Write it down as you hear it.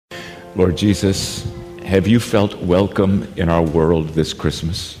Lord Jesus, have you felt welcome in our world this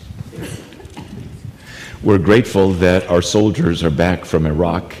Christmas? We're grateful that our soldiers are back from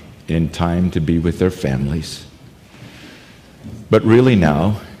Iraq in time to be with their families. But really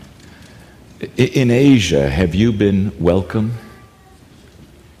now, in Asia, have you been welcome?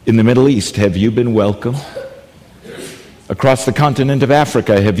 In the Middle East, have you been welcome? Across the continent of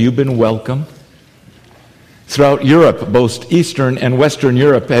Africa, have you been welcome? Throughout Europe, both Eastern and Western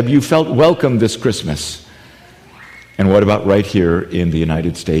Europe, have you felt welcome this Christmas? And what about right here in the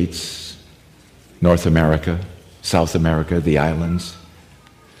United States, North America, South America, the islands?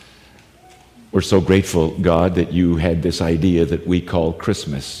 We're so grateful, God, that you had this idea that we call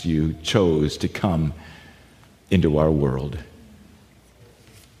Christmas. You chose to come into our world.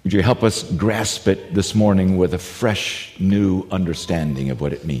 Would you help us grasp it this morning with a fresh, new understanding of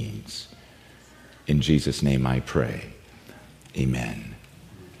what it means? In Jesus' name I pray. Amen.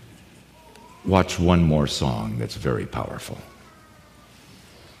 Watch one more song that's very powerful.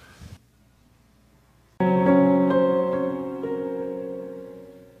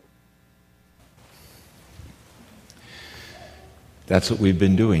 That's what we've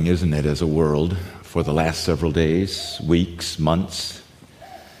been doing, isn't it, as a world for the last several days, weeks, months.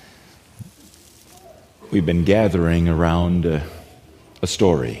 We've been gathering around a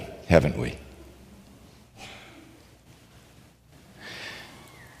story, haven't we?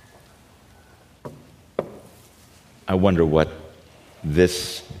 I wonder what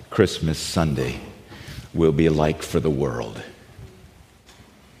this Christmas Sunday will be like for the world.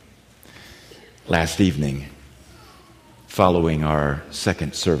 Last evening, following our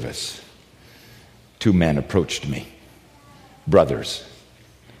second service, two men approached me, brothers.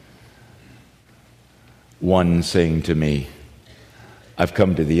 One saying to me, "I've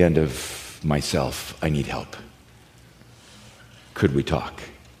come to the end of myself. I need help. Could we talk?"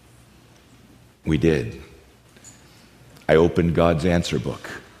 We did. I opened God's answer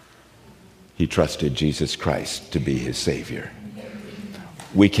book. He trusted Jesus Christ to be his Savior.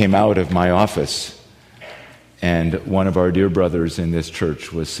 We came out of my office, and one of our dear brothers in this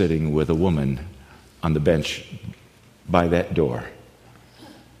church was sitting with a woman on the bench by that door.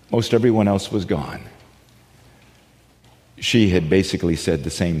 Most everyone else was gone. She had basically said the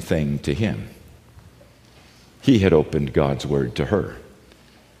same thing to him. He had opened God's word to her.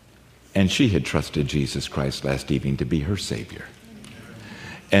 And she had trusted Jesus Christ last evening to be her Savior.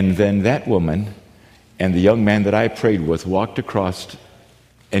 And then that woman and the young man that I prayed with walked across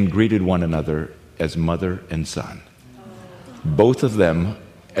and greeted one another as mother and son. Both of them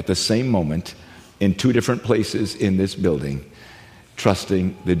at the same moment in two different places in this building,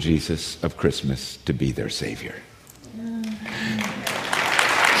 trusting the Jesus of Christmas to be their Savior.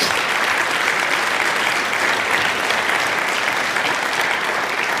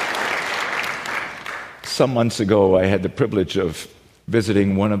 Some months ago, I had the privilege of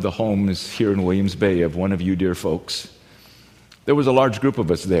visiting one of the homes here in Williams Bay of one of you dear folks. There was a large group of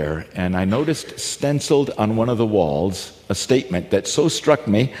us there, and I noticed stenciled on one of the walls a statement that so struck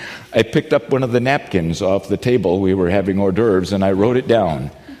me, I picked up one of the napkins off the table. We were having hors d'oeuvres, and I wrote it down.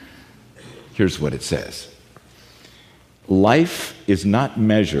 Here's what it says. Life is not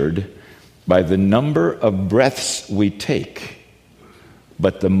measured by the number of breaths we take,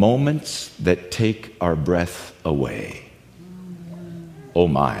 but the moments that take our breath away. Oh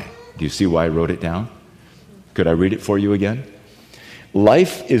my. Do you see why I wrote it down? Could I read it for you again?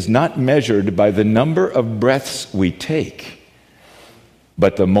 Life is not measured by the number of breaths we take,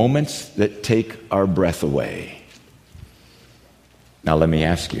 but the moments that take our breath away. Now let me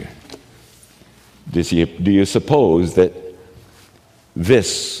ask you, do you suppose that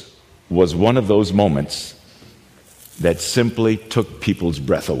this was one of those moments that simply took people's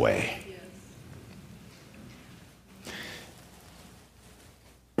breath away?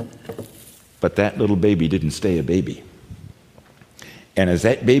 But that little baby didn't stay a baby. And as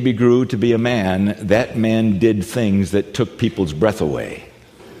that baby grew to be a man, that man did things that took people's breath away.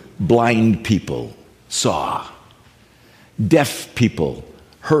 Blind people saw. Deaf people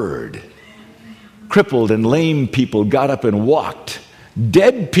heard. Crippled and lame people got up and walked.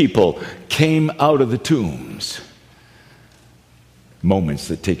 Dead people came out of the tombs. Moments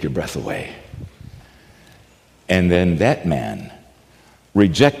that take your breath away. And then that man,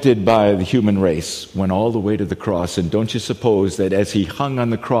 rejected by the human race, went all the way to the cross. And don't you suppose that as he hung on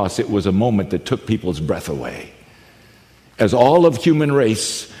the cross, it was a moment that took people's breath away? As all of human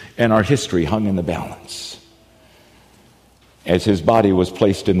race and our history hung in the balance. As his body was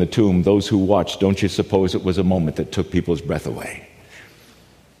placed in the tomb, those who watched, don't you suppose it was a moment that took people's breath away?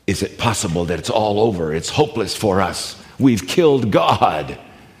 Is it possible that it's all over? It's hopeless for us. We've killed God.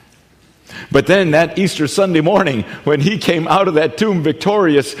 But then that Easter Sunday morning, when he came out of that tomb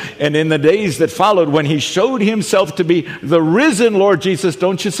victorious, and in the days that followed, when he showed himself to be the risen Lord Jesus,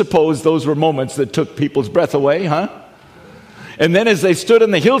 don't you suppose those were moments that took people's breath away, huh? And then as they stood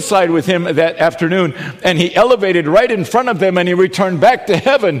on the hillside with him that afternoon, and he elevated right in front of them and he returned back to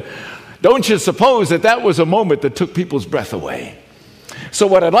heaven, don't you suppose that that was a moment that took people's breath away? So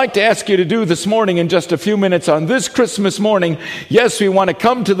what I'd like to ask you to do this morning in just a few minutes on this Christmas morning, yes, we want to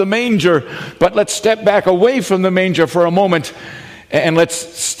come to the manger, but let's step back away from the manger for a moment and let's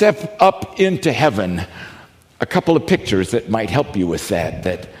step up into heaven. A couple of pictures that might help you with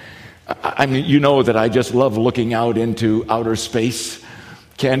that. I mean, you know that I just love looking out into outer space.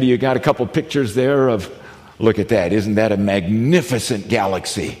 Candy, you got a couple pictures there of, look at that. Isn't that a magnificent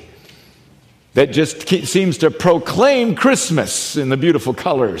galaxy that just seems to proclaim Christmas in the beautiful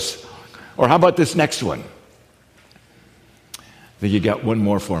colors? Or how about this next one? I think you got one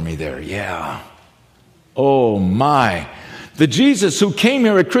more for me there. Yeah. Oh my. The Jesus who came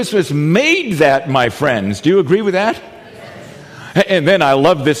here at Christmas made that, my friends. Do you agree with that? And then I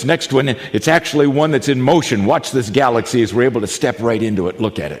love this next one. It's actually one that's in motion. Watch this galaxy as we're able to step right into it.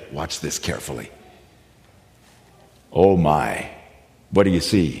 Look at it. Watch this carefully. Oh my. What do you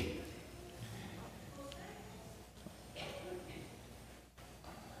see?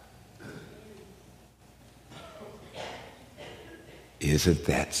 Isn't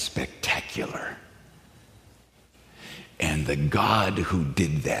that spectacular? And the God who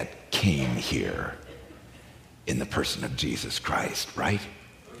did that came here in the person of Jesus Christ, right?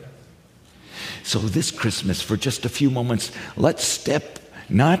 So this Christmas, for just a few moments, let's step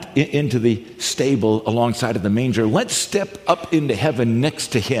not into the stable alongside of the manger. Let's step up into heaven next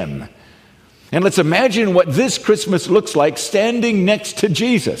to him. And let's imagine what this Christmas looks like standing next to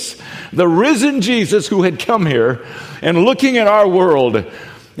Jesus, the risen Jesus who had come here and looking at our world.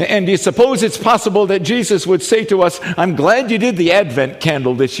 And do you suppose it's possible that Jesus would say to us, I'm glad you did the Advent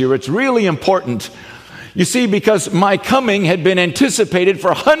candle this year. It's really important. You see, because my coming had been anticipated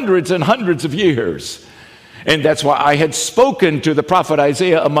for hundreds and hundreds of years. And that's why I had spoken to the prophet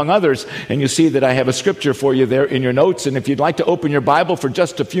Isaiah, among others. And you see that I have a scripture for you there in your notes. And if you'd like to open your Bible for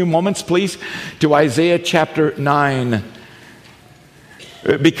just a few moments, please, to Isaiah chapter 9.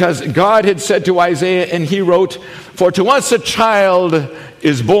 Because God had said to Isaiah, and he wrote, for to us a child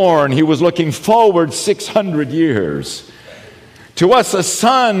is born. He was looking forward 600 years. To us a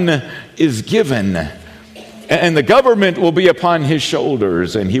son is given. And the government will be upon his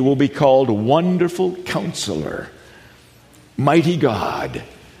shoulders, and he will be called Wonderful Counselor, Mighty God,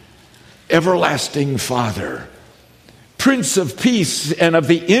 Everlasting Father, Prince of Peace, and of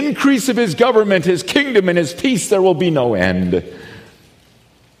the increase of his government, his kingdom, and his peace there will be no end.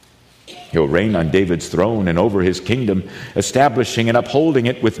 He'll reign on David's throne and over his kingdom, establishing and upholding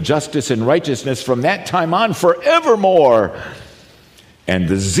it with justice and righteousness from that time on forevermore. And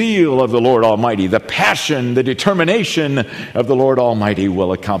the zeal of the Lord Almighty, the passion, the determination of the Lord Almighty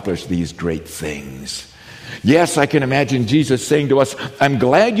will accomplish these great things. Yes, I can imagine Jesus saying to us, I'm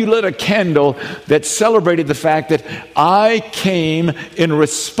glad you lit a candle that celebrated the fact that I came in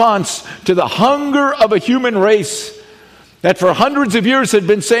response to the hunger of a human race that for hundreds of years had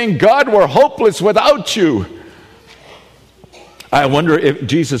been saying, God, we're hopeless without you. I wonder if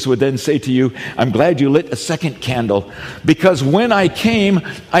Jesus would then say to you, I'm glad you lit a second candle, because when I came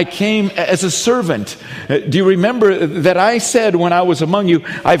as a servant. Do you remember that I said when I was among you,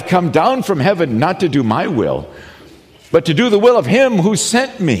 I've come down from heaven not to do my will, but to do the will of him who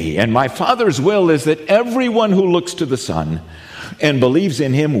sent me. And my Father's will is that everyone who looks to the Son and believes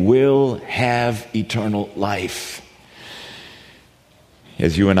in him will have eternal life.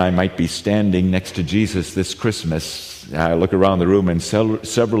 As you and I might be standing next to Jesus this Christmas, I look around the room and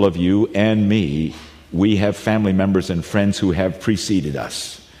several of you and me, we have family members and friends who have preceded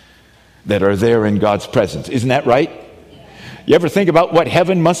us that are there in God's presence. Isn't that right? You ever think about what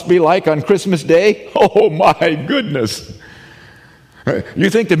heaven must be like on Christmas Day? Oh my goodness. You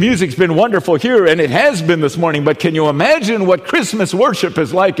think the music's been wonderful here, and it has been this morning, but can you imagine what Christmas worship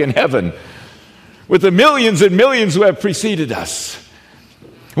is like in heaven with the millions and millions who have preceded us?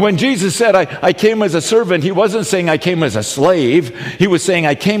 When Jesus said, I came as a servant, he wasn't saying I came as a slave. He was saying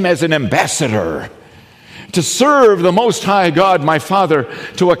I came as an ambassador to serve the Most High God, my Father,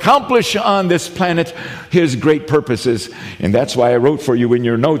 to accomplish on this planet his great purposes. And that's why I wrote for you in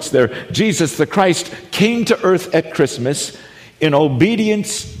your notes there, Jesus the Christ came to earth at Christmas in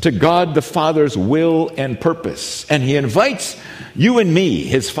obedience to God the Father's will and purpose. And he invites you and me,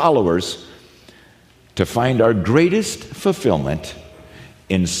 his followers, to find our greatest fulfillment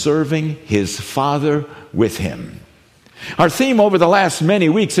in serving his Father with him. Our theme over the last many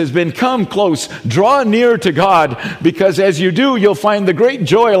weeks has been come close, draw near to God, because as you do, you'll find the great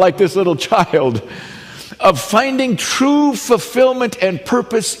joy, like this little child, of finding true fulfillment and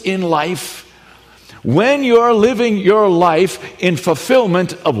purpose in life when you're living your life in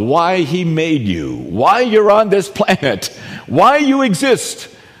fulfillment of why He made you, why you're on this planet, why you exist,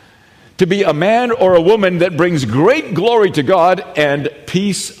 to be a man or a woman that brings great glory to God and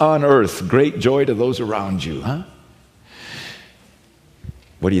peace on earth, great joy to those around you, huh?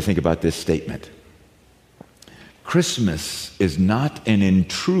 What do you think about this statement? Christmas is not an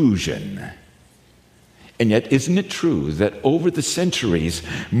intrusion. And yet, isn't it true that over the centuries,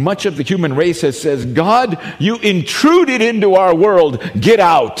 much of the human race has said, God, you intruded into our world, get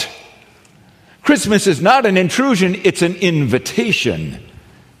out. Christmas is not an intrusion, it's an invitation.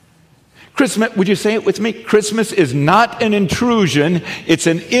 Christmas, would you say it with me? Christmas is not an intrusion, it's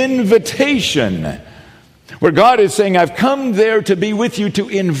an invitation. Where God is saying, I've come there to be with you, to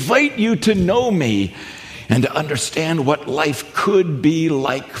invite you to know me and to understand what life could be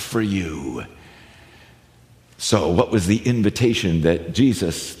like for you. So what was the invitation that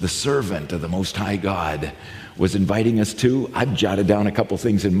Jesus, the servant of the Most High God, was inviting us to? I've jotted down a couple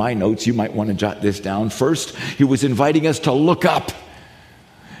things in my notes. You might want to jot this down. First, He was inviting us to look up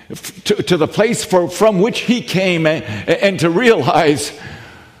to the place from which He came and to realize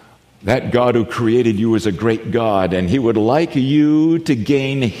that God who created you is a great God, and He would like you to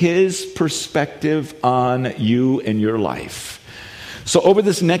gain His perspective on you and your life. So over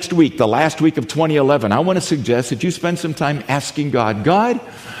this next week, the last week of 2011, I want to suggest that you spend some time asking God, God,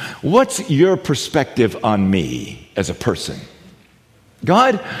 what's your perspective on me as a person?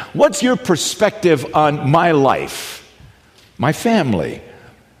 God, what's your perspective on my life, my family,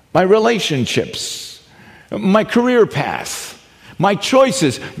 my relationships, my career path, my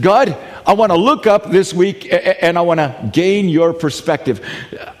choices? God, I want to look up this week and I want to gain your perspective.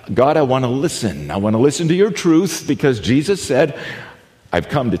 God, I want to listen. I want to listen to your truth, because Jesus said, I've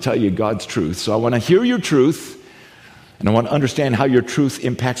come to tell you God's truth. So I want to hear your truth, and I want to understand how your truth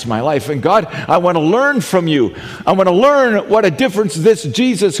impacts my life. And God, I want to learn from you. I want to learn what a difference this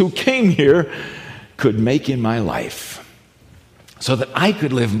Jesus who came here could make in my life, so that I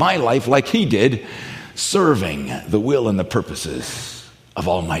could live my life like He did, serving the will and the purposes of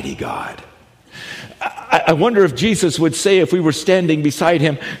Almighty God. I wonder if Jesus would say, if we were standing beside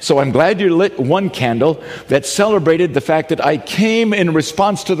Him, so I'm glad you lit one candle that celebrated the fact that I came in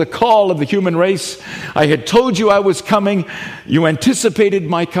response to the call of the human race. I had told you I was coming. You anticipated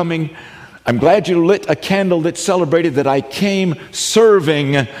my coming. I'm glad you lit a candle that celebrated that I came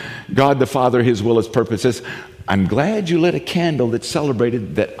serving God the Father, His will, His purposes. I'm glad you lit a candle that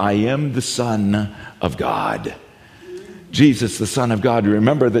celebrated that I am the Son of God. Jesus, the Son of God. You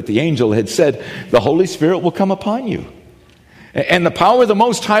remember that the angel had said, the Holy Spirit will come upon you, and the power of the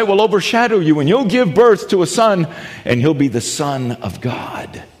Most High will overshadow you, and you'll give birth to a son, and He'll be the Son of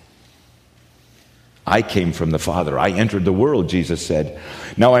God. I came from the Father. I entered the world, Jesus said.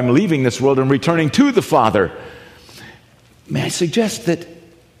 Now I'm leaving this world and returning to the Father. May I suggest that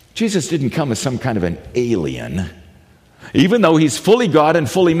Jesus didn't come as some kind of an alien. Even though He's fully God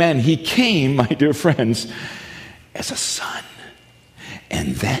and fully man, He came, my dear friends, as a son.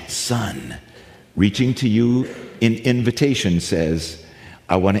 And that son, reaching to you in invitation, says,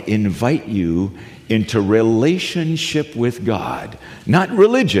 I want to invite you into relationship with God. Not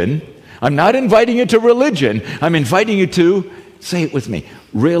religion. I'm not inviting you to religion. I'm inviting you to, say it with me,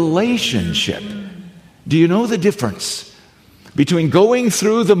 relationship. Do you know the difference between going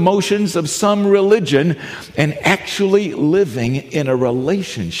through the motions of some religion and actually living in a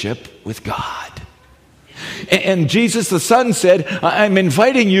relationship with God? And Jesus the Son said, I'm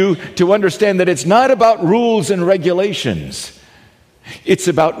inviting you to understand that it's not about rules and regulations. It's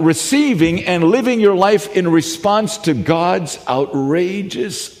about receiving and living your life in response to God's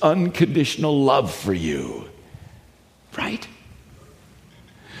outrageous, unconditional love for you. Right?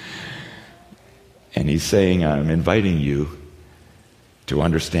 And He's saying, I'm inviting you to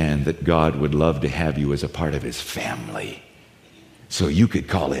understand that God would love to have you as a part of His family. So you could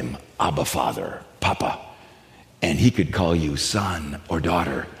call Him Abba Father, Papa. And He could call you son or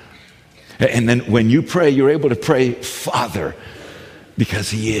daughter. And then when you pray, you're able to pray Father,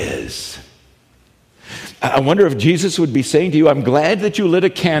 because He is. I wonder if Jesus would be saying to you, I'm glad that you lit a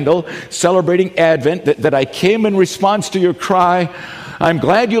candle celebrating Advent, that I came in response to your cry. I'm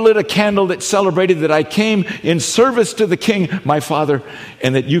glad you lit a candle that celebrated that I came in service to the King, my Father,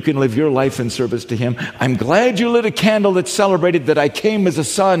 and that you can live your life in service to Him. I'm glad you lit a candle that celebrated that I came as a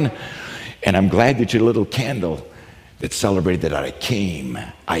son, and I'm glad that you lit a candle that celebrated that I came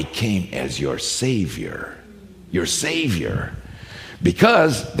as your Savior. your Savior,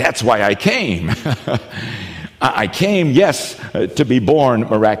 because that's why I came. I came, yes, to be born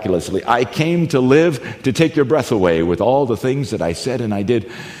miraculously. I came to live, to take your breath away with all the things that I said and I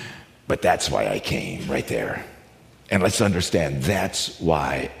did. But that's why I came, right there. And let's understand, that's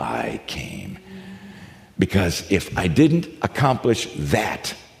why I came. Because if I didn't accomplish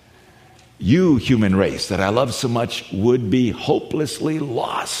that, you, human race, that I love so much, would be hopelessly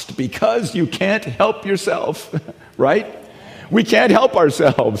lost because you can't help yourself, right? We can't help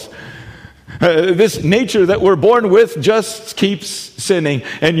ourselves. This nature that we're born with just keeps sinning,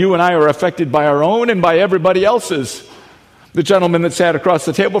 and you and I are affected by our own and by everybody else's. The gentleman that sat across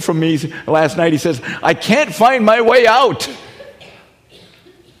the table from me last night, he says, I can't find my way out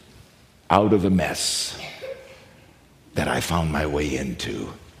of the mess that I found my way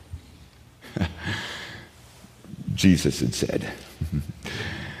into. Jesus had said,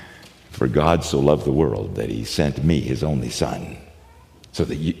 for God so loved the world that he sent me, his only son, so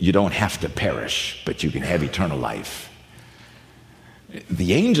that you don't have to perish, but you can have eternal life.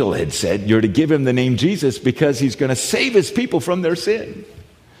 The angel had said, you're to give him the name Jesus because he's going to save his people from their sin.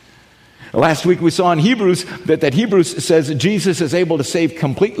 Last week we saw in Hebrews that Hebrews says that Jesus is able to save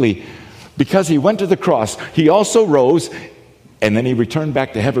completely because he went to the cross. He also rose, and then he returned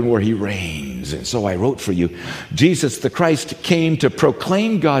back to heaven where he reigns. And so I wrote for you, Jesus the Christ came to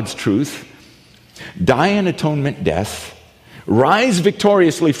proclaim God's truth, die an atonement death, rise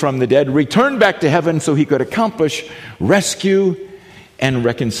victoriously from the dead, return back to heaven so he could accomplish rescue and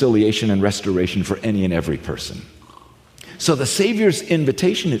reconciliation and restoration for any and every person. So the Savior's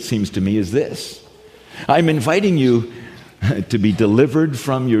invitation, it seems to me, is this. I'm inviting you to be delivered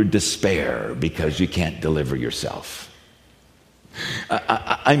from your despair because you can't deliver yourself.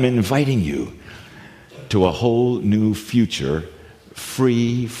 I'm inviting you to a whole new future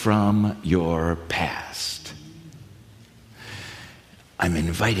free from your past. I'm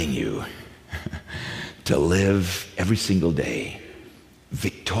inviting you to live every single day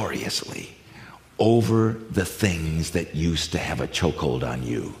victoriously over the things that used to have a chokehold on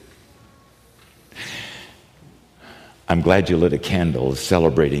you. I'm glad you lit a candle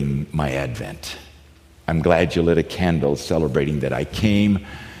celebrating my advent. I'm glad you lit a candle celebrating that I came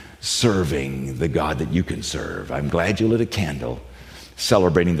serving the God that you can serve. I'm glad you lit a candle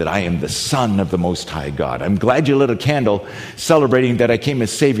celebrating that I am the Son of the Most High God. I'm glad you lit a candle celebrating that I came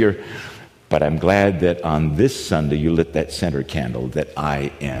as Savior. But I'm glad that on this Sunday you lit that center candle that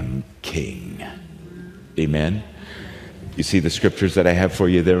I am King. Amen? You see the scriptures that I have for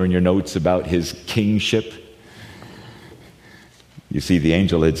you there in your notes about his kingship? You see, the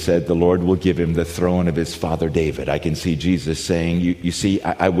angel had said the Lord will give him the throne of his father David. I can see Jesus saying, you see,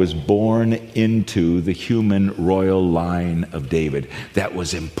 I was born into the human royal line of David. That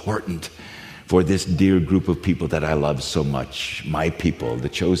was important for this dear group of people that I love so much, my people, the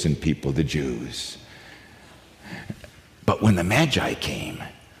chosen people, the Jews. But when the Magi came,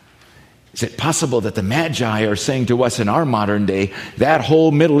 is it possible that the Magi are saying to us in our modern day, that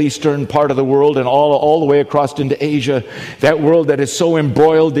whole Middle Eastern part of the world and all the way across into Asia, that world that is so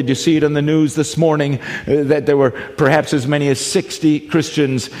embroiled, did you see it on the news this morning, that there were perhaps as many as 60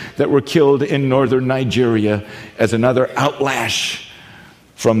 Christians that were killed in northern Nigeria as another outlash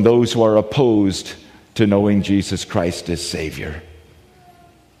from those who are opposed to knowing Jesus Christ as Savior.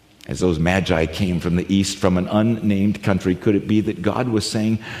 As those Magi came from the east, from an unnamed country, could it be that God was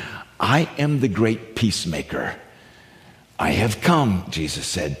saying, I am the great peacemaker. I have come, Jesus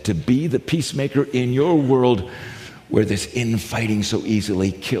said, to be the peacemaker in your world where this infighting so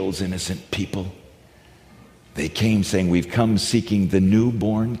easily kills innocent people. They came saying, we've come seeking the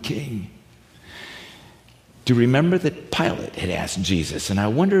newborn King. Do you remember that Pilate had asked Jesus? And I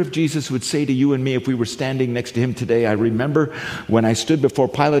wonder if Jesus would say to you and me if we were standing next to him today. I remember when I stood before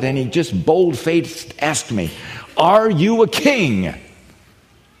Pilate and he just bold-faced asked me, are you a king?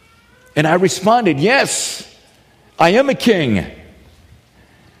 And I responded, yes, I am a king.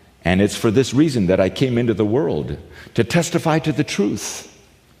 And it's for this reason that I came into the world, to testify to the truth.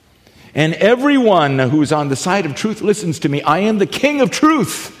 And everyone who's on the side of truth listens to me. I am the king of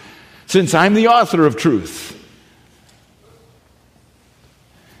truth, since I'm the author of truth.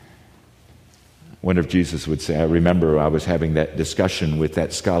 I wonder if Jesus would say, I remember I was having that discussion with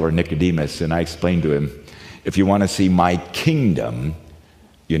that scholar Nicodemus, and I explained to him, if you want to see my kingdom,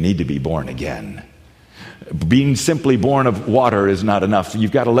 you need to be born again. Being simply born of water is not enough.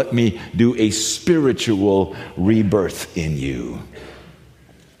 You've got to let me do a spiritual rebirth in you.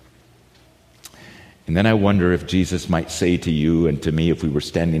 And then I wonder if Jesus might say to you and to me, if we were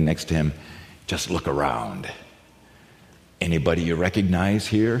standing next to him, just look around. Anybody you recognize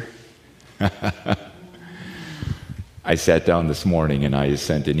here? I sat down this morning and I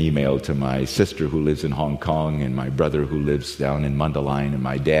sent an email to my sister who lives in Hong Kong, and my brother who lives down in Mundelein, and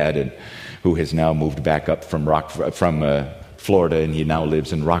my dad who has now moved back up from Florida, and he now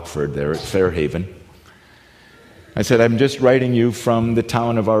lives in Rockford there at Fairhaven. I said, I'm just writing you from the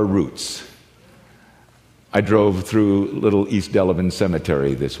town of our roots. I drove through Little East Delavan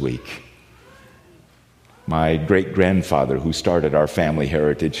Cemetery this week. My great-grandfather, who started our family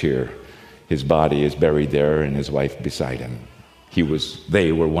heritage here, his body is buried there and his wife beside him.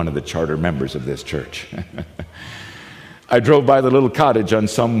 They were one of the charter members of this church. I drove by the little cottage on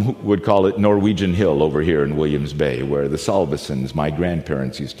some would call it Norwegian Hill over here in Williams Bay, where the Salvesons, my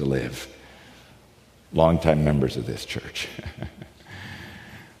grandparents, used to live. Longtime members of this church.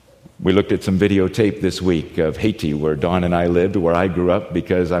 We looked at some videotape this week of Haiti, where Dawn and I lived, where I grew up,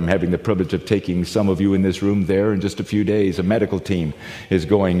 because I'm having the privilege of taking some of you in this room there in just a few days. A medical team is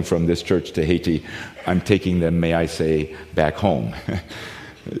going from this church to Haiti. I'm taking them, may I say, back home,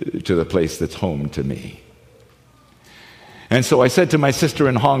 to the place that's home to me. And so I said to my sister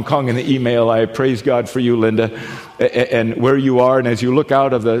in Hong Kong in the email, I praise God for you, Linda, and where you are. And as you look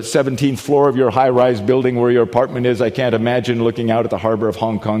out of the 17th floor of your high-rise building where your apartment is, I can't imagine looking out at the harbor of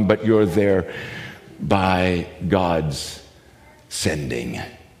Hong Kong, but you're there by God's sending.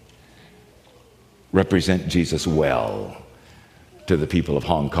 Represent Jesus well to the people of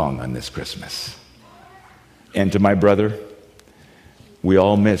Hong Kong on this Christmas. And to my brother, we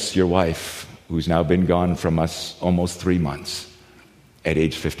all miss your wife, who's now been gone from us almost 3 months at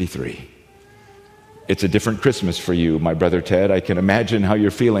age 53. It's a different Christmas for you, my brother Ted. I can imagine how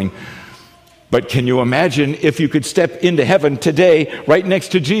you're feeling. But can you imagine if you could step into heaven today, right next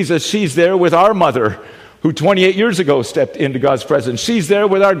to Jesus? She's there with our mother, who 28 years ago stepped into God's presence. She's there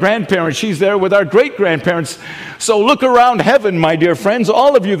with our grandparents. She's there with our great-grandparents. So look around heaven, my dear friends,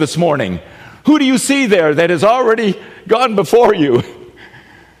 all of you this morning. Who do you see there that has already gone before you?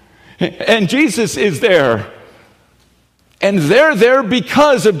 And Jesus is there. And they're there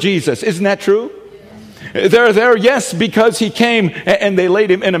because of Jesus. Isn't that true? They're there, yes, because he came and they laid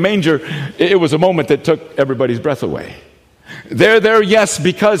him in a manger. It was a moment that took everybody's breath away. They're there, yes,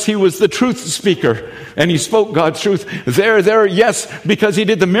 because he was the truth speaker and he spoke God's truth. They're there, yes, because he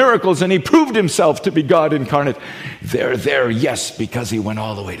did the miracles and he proved himself to be God incarnate. They're there, yes, because he went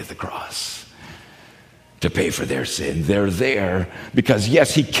all the way to the cross to pay for their sin. They're there because,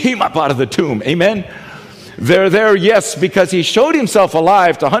 yes, he came up out of the tomb. Amen? They're there, yes, because he showed himself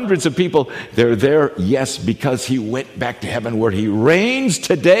alive to hundreds of people. They're there, yes, because he went back to heaven where he reigns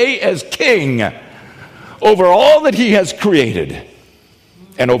today as king over all that he has created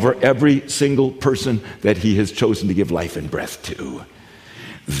and over every single person that he has chosen to give life and breath to.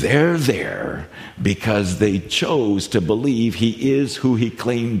 They're there because they chose to believe he is who he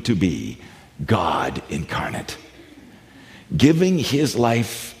claimed to be, God incarnate, giving his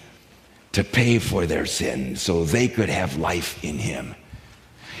life to pay for their sins so they could have life in him.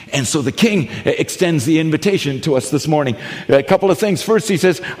 And so the king extends the invitation to us this morning. A couple of things. First, he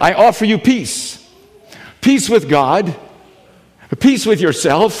says, I offer you peace. Peace with God, peace with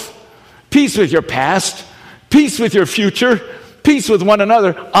yourself, peace with your past, peace with your future, peace with one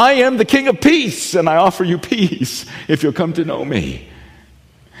another. I am the King of peace, and I offer you peace if you'll come to know me.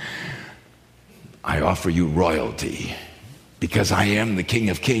 I offer you royalty because I am the King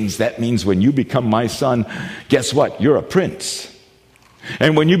of Kings. That means when you become my son, guess what? You're a prince.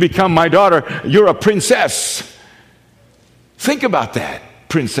 And when you become my daughter, you're a princess. Think about that,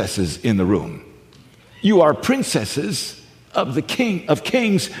 princesses in the room. You are princesses of the King of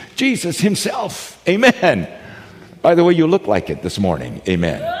Kings, Jesus himself. Amen. By the way, you look like it this morning.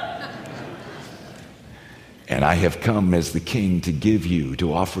 Amen. And I have come as the king to give you,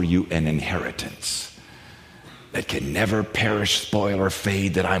 to offer you an inheritance that can never perish, spoil, or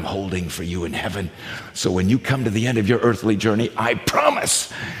fade, that I'm holding for you in heaven. So when you come to the end of your earthly journey, I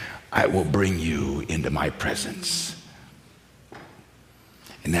promise I will bring you into my presence.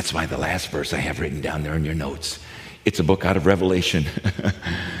 And that's why the last verse I have written down there in your notes, it's a book out of Revelation.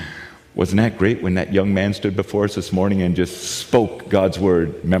 Wasn't that great when that young man stood before us this morning and just spoke God's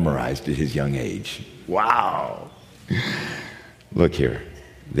word, memorized at his young age? Wow. Look here.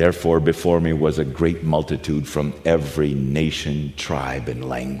 Therefore, before me was a great multitude from every nation, tribe, and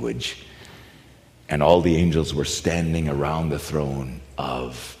language. And all the angels were standing around the throne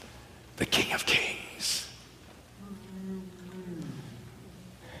of the King of Kings.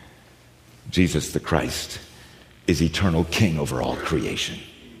 Jesus the Christ is eternal King over all creation.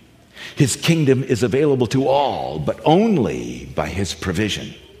 His kingdom is available to all, but only by his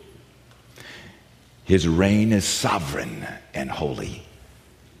provision. His reign is sovereign and holy.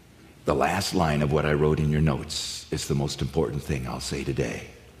 The last line of what I wrote in your notes is the most important thing I'll say today.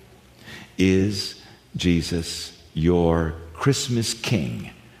 Is Jesus your Christmas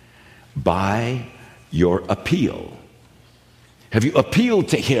King by your appeal? Have you appealed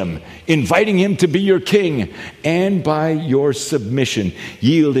to him, inviting him to be your king, and by your submission,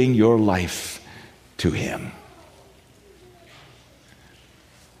 yielding your life to him?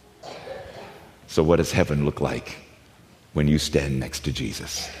 So what does heaven look like when you stand next to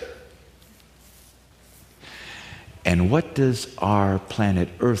Jesus? And what does our planet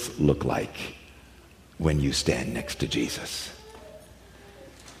Earth look like when you stand next to Jesus?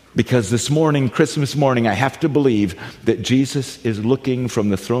 Because this morning, Christmas morning, I have to believe that Jesus is looking from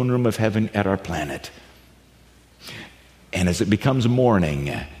the throne room of heaven at our planet. And as it becomes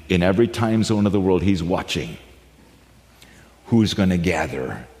morning in every time zone of the world, he's watching. Who's going to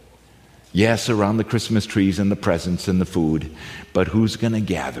gather? Yes, around the Christmas trees and the presents and the food, but who's going to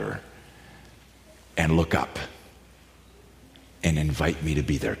gather and look up and invite me to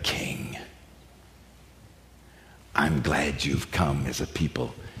be their king? I'm glad you've come as a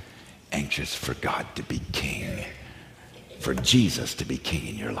people anxious for God to be king, for Jesus to be king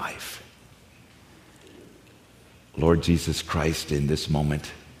in your life. Lord Jesus Christ, in this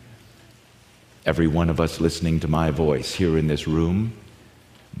moment, every one of us listening to my voice here in this room,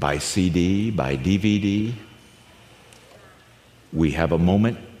 by CD, by DVD, we have a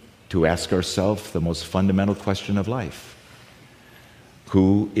moment to ask ourselves the most fundamental question of life.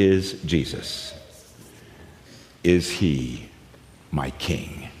 Who is Jesus? Is he my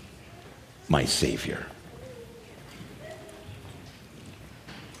king, my savior?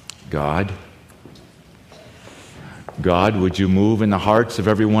 God, would you move in the hearts of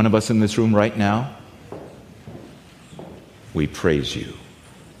every one of us in this room right now? We praise you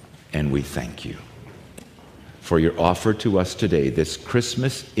and we thank you for your offer to us today, this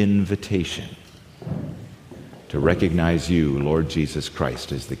Christmas invitation to recognize you, Lord Jesus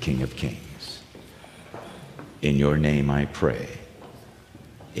Christ, as the King of Kings. In your name I pray.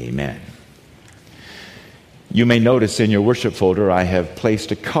 Amen. You may notice in your worship folder I have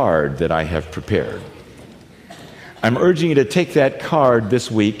placed a card that I have prepared. I'm urging you to take that card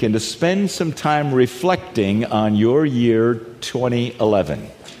this week and to spend some time reflecting on your year 2011.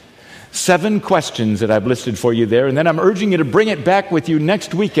 7 questions that I've listed for you there, and then I'm urging you to bring it back with you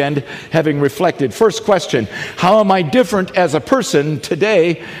next weekend having reflected. First question, how am I different as a person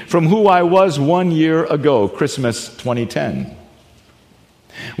today from who I was 1 year ago, Christmas 2010?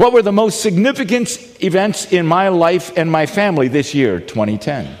 What were the most significant events in my life and my family this year,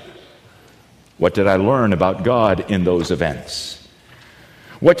 2010? What did I learn about God in those events?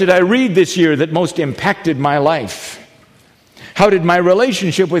 What did I read this year that most impacted my life? How did my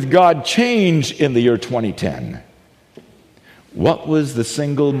relationship with God change in the year 2010? What was the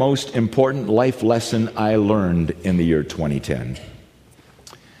single most important life lesson I learned in the year 2010?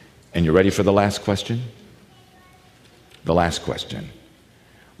 And you ready for the last question? The last question.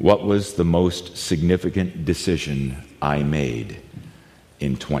 What was the most significant decision I made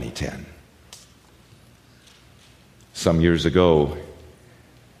in 2010? Some years ago,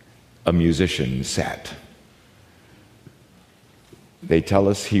 a musician sat. They tell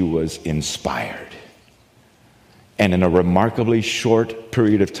us he was inspired. And in a remarkably short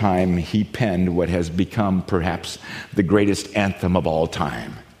period of time, he penned what has become perhaps the greatest anthem of all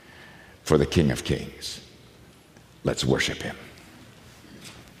time for the King of Kings. Let's worship him.